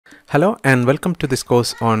Hello and welcome to this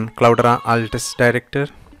course on Cloudera Altis Director.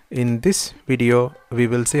 In this video, we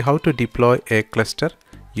will see how to deploy a cluster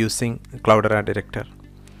using Cloudera Director.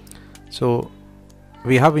 So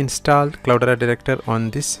we have installed Cloudera Director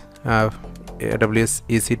on this AWS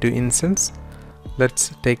EC2 instance.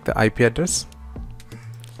 Let's take the IP address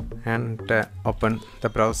and open the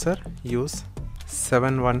browser. Use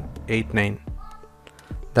 7189.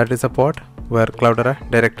 That is a port where Cloudera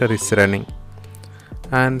Director is running.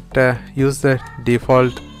 And use the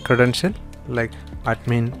default credential like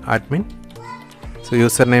admin. So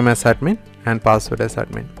username as admin and password as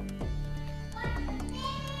admin.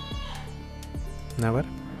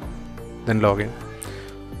 Then login.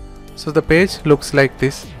 So the page looks like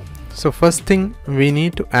this. So first thing, we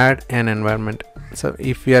need to add an environment. So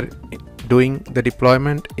if we are doing the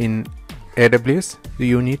deployment in AWS,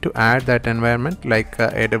 you need to add that environment like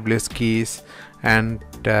AWS keys and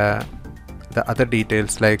the other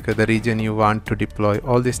details like the region you want to deploy.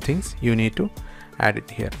 All these things you need to add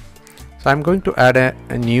it here. So I'm going to add a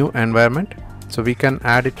new environment. So we can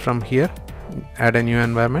add it from here, add a new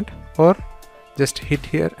environment, or just hit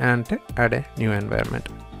here and add a new environment.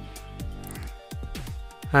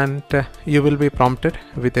 And you will be prompted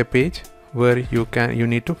with a page where you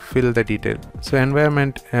need to fill the detail. So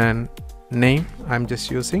environment and name, I'm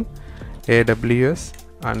just using AWS_test,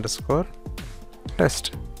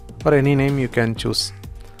 or any name you can choose.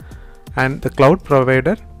 And the cloud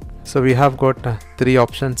provider, so we have got three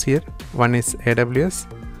options here. One is AWS,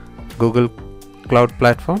 Google Cloud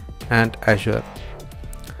Platform, and Azure.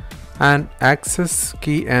 And access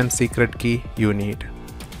key and secret key you need.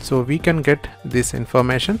 So we can get this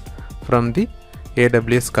information from the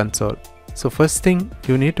AWS console. So first thing,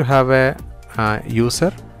 you need to have a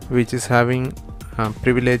user which is having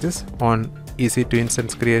privileges on EC2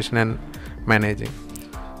 instance creation and managing.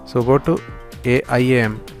 So go to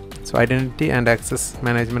IAM, so Identity and Access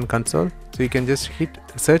Management Console. So you can just hit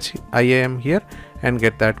search IAM here and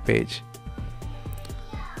get that page.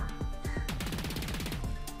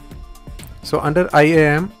 So under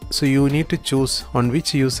IAM, so you need to choose on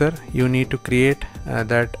which user you need to create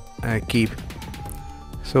that key.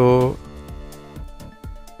 So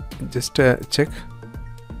just check,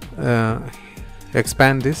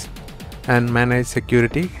 expand this and manage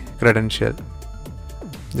security credential.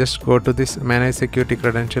 Just go to this manage security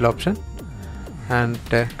credential option and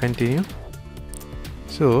continue.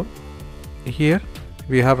 So here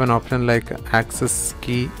we have an option like access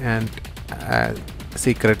key and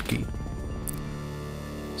secret key.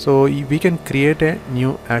 So we can create a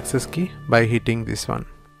new access key by hitting this one.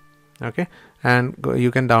 Okay, and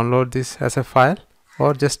you can download this as a file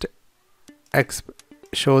or just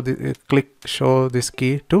click show this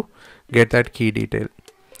key to get that key detail.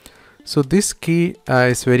 So this key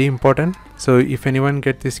is very important. So if anyone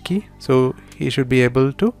get this key, so he should be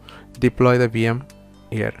able to deploy the VM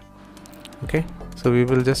here. Okay, so we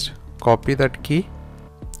will just copy that key,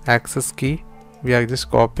 access key. We are just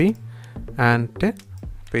copy and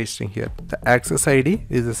pasting here. The access ID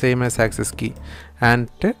is the same as access key, and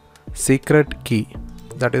secret key,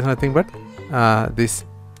 that is nothing but this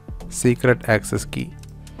secret access key.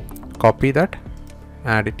 Copy that,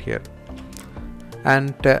 add it here.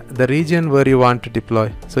 And the region where you want to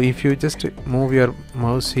deploy. So if you just move your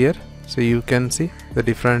mouse here, so you can see the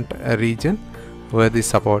different region where they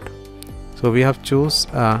support. So we have choose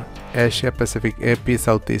Asia Pacific, AP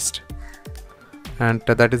Southeast, and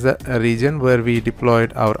that is a region where we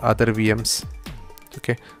deployed our other VMs.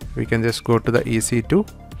 Okay, we can just go to the EC2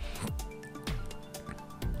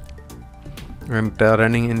 and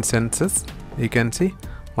running instances. You can see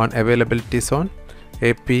on availability zone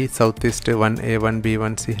AP Southeast 1A, 1B,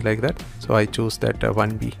 1C, like that. So I choose that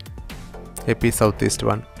 1B, AP Southeast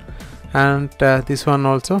 1. And this one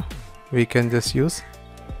also we can just use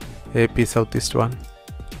AP Southeast 1.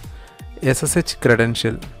 SSH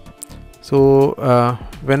credential. So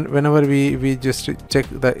whenever we just check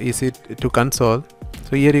the EC2 console,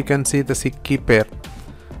 so here you can see the key pair.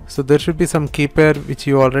 So there should be some key pair which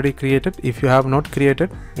you already created. If you have not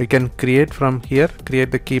created, you can create from here,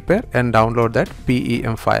 create the key pair and download that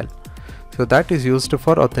PEM file. So that is used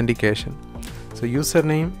for authentication. So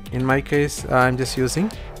username, in my case, I'm just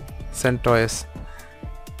using CentOS.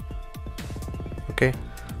 Okay,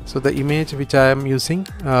 so the image which I am using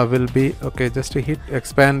will be, okay, just to hit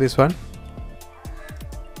expand this one.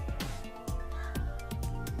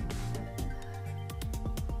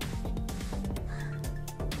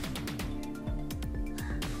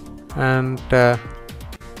 And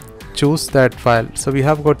choose that file. So we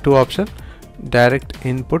have got two options, direct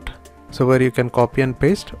input, so where you can copy and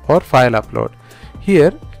paste, or file upload.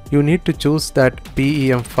 Here you need to choose that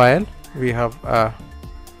PEM file we have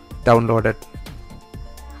downloaded.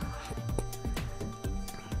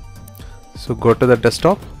 So go to the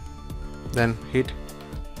desktop, then hit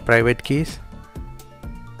private keys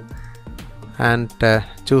and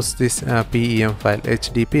choose this PEM file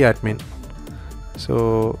HDP admin.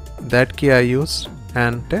 So that key I used,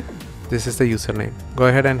 and this is the username. Go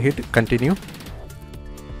ahead and hit continue.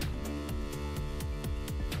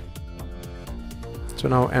 So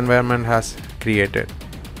now environment has created.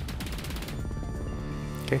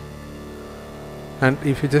 Okay, and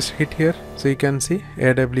if you just hit here, so you can see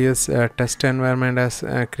AWS test environment has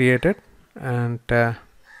created, and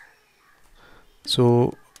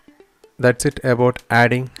so that's it about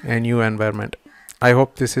adding a new environment. I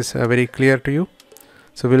hope this is very clear to you.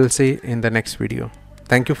 So we'll see in the next video.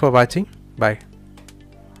 Thank you for watching. Bye.